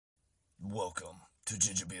Welcome to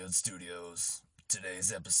Gingerbeard Studios.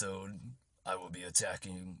 Today's episode, I will be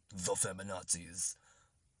attacking the feminazis.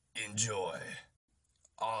 Enjoy.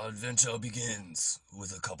 Our adventure begins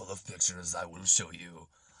with a couple of pictures I will show you.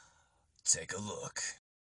 Take a look.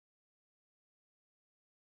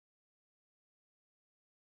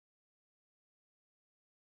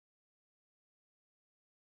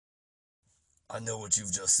 I know what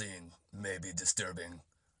you've just seen may be disturbing,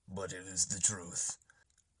 but it is the truth.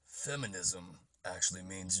 Feminism actually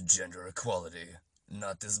means gender equality,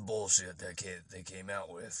 not this bullshit that they came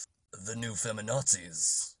out with. The new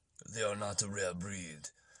feminazis, they are not a rare breed.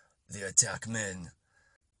 They attack men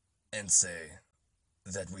and say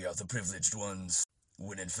that we are the privileged ones,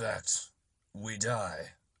 when in fact, we die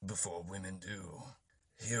before women do.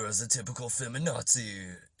 Here is a typical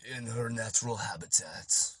feminazi in her natural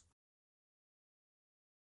habitat.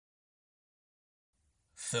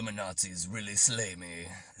 Feminazis really slay me.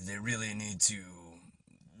 They really need to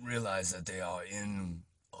realize that they are in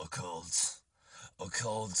a cult. A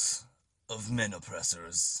cult of men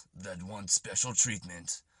oppressors that want special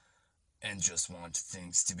treatment and just want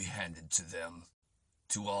things to be handed to them.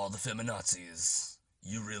 To all the feminazis,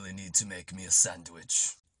 you really need to make me a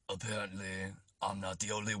sandwich. Apparently, I'm not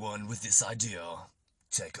the only one with this idea.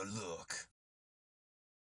 Take a look.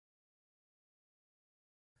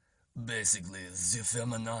 Basically, the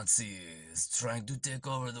feminazi is trying to take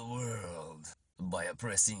over the world by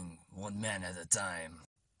oppressing one man at a time.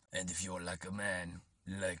 And if you're like a man,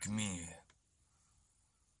 like me,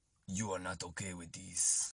 you are not okay with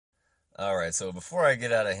these. Alright, so before I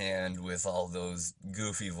get out of hand with all those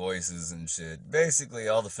goofy voices and shit, basically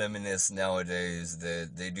all the feminists nowadays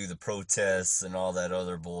that they do the protests and all that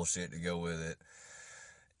other bullshit to go with it,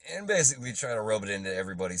 and basically try to rub it into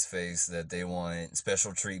everybody's face that they want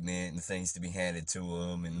special treatment and things to be handed to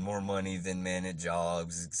them and more money than men at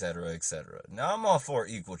jobs, etc., etc. Now, I'm all for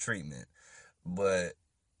equal treatment, but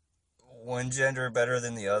one gender better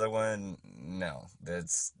than the other one, no,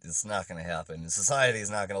 it's not going to happen. Society is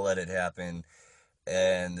not going to let it happen,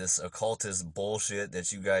 and this occultist bullshit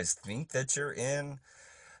that you guys think that you're in,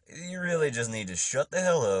 you really just need to shut the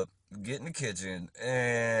hell up, get in the kitchen,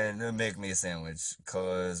 and make me a sandwich,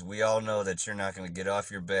 because we all know that you're not going to get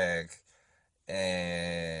off your back,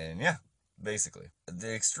 and yeah, basically.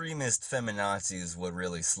 The extremist feminazi is what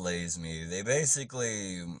really slays me. They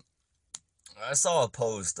basically, I saw a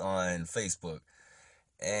post on Facebook,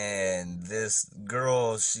 and this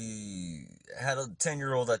girl, she had a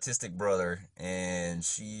 10-year-old autistic brother, and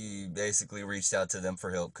she basically reached out to them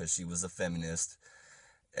for help because she was a feminist.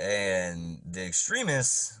 And the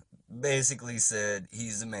extremists basically said,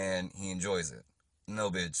 he's a man, he enjoys it. No,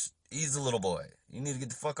 bitch, he's a little boy. You need to get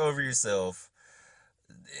the fuck over yourself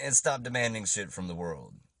and stop demanding shit from the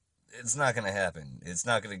world. It's not gonna happen. It's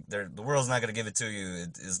not gonna, the world's not gonna give it to you.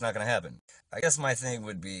 It's not gonna happen. I guess my thing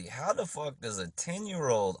would be, how the fuck does a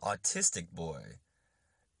 10-year-old autistic boy,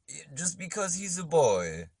 just because he's a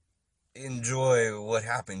boy, enjoy what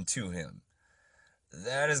happened to him?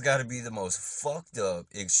 That has got to be the most fucked up,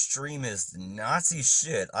 extremist, Nazi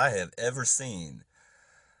shit I have ever seen.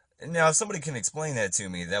 Now, if somebody can explain that to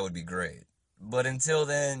me, that would be great. But until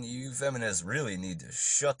then, you feminists really need to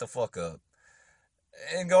shut the fuck up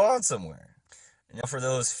and go on somewhere. Now, for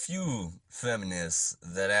those few feminists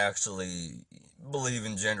that actually believe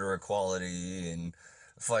in gender equality and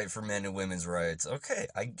fight for men and women's rights, okay,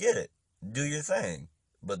 I get it. Do your thing.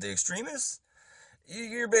 But the extremists?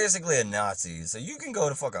 You're basically a Nazi, so you can go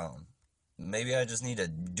to fuck on. Maybe I just need to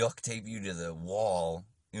duct tape you to the wall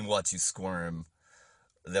and watch you squirm.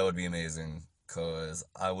 That would be amazing, because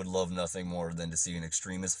I would love nothing more than to see an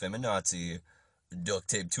extremist feminazi duct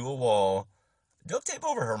taped to a wall, duct tape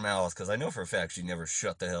over her mouth, because I know for a fact she never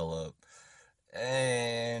shut the hell up,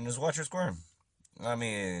 and just watch her squirm. I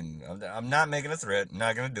mean, I'm not making a threat,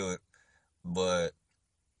 not gonna do it, but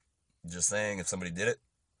just saying, if somebody did it,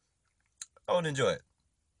 I would enjoy it.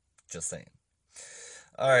 Just saying.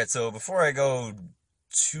 Alright, so before I go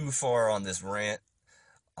too far on this rant,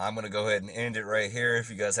 I'm going to go ahead and end it right here. If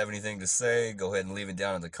you guys have anything to say, go ahead and leave it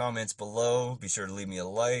down in the comments below. Be sure to leave me a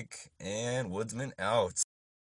like, and Woodsman out.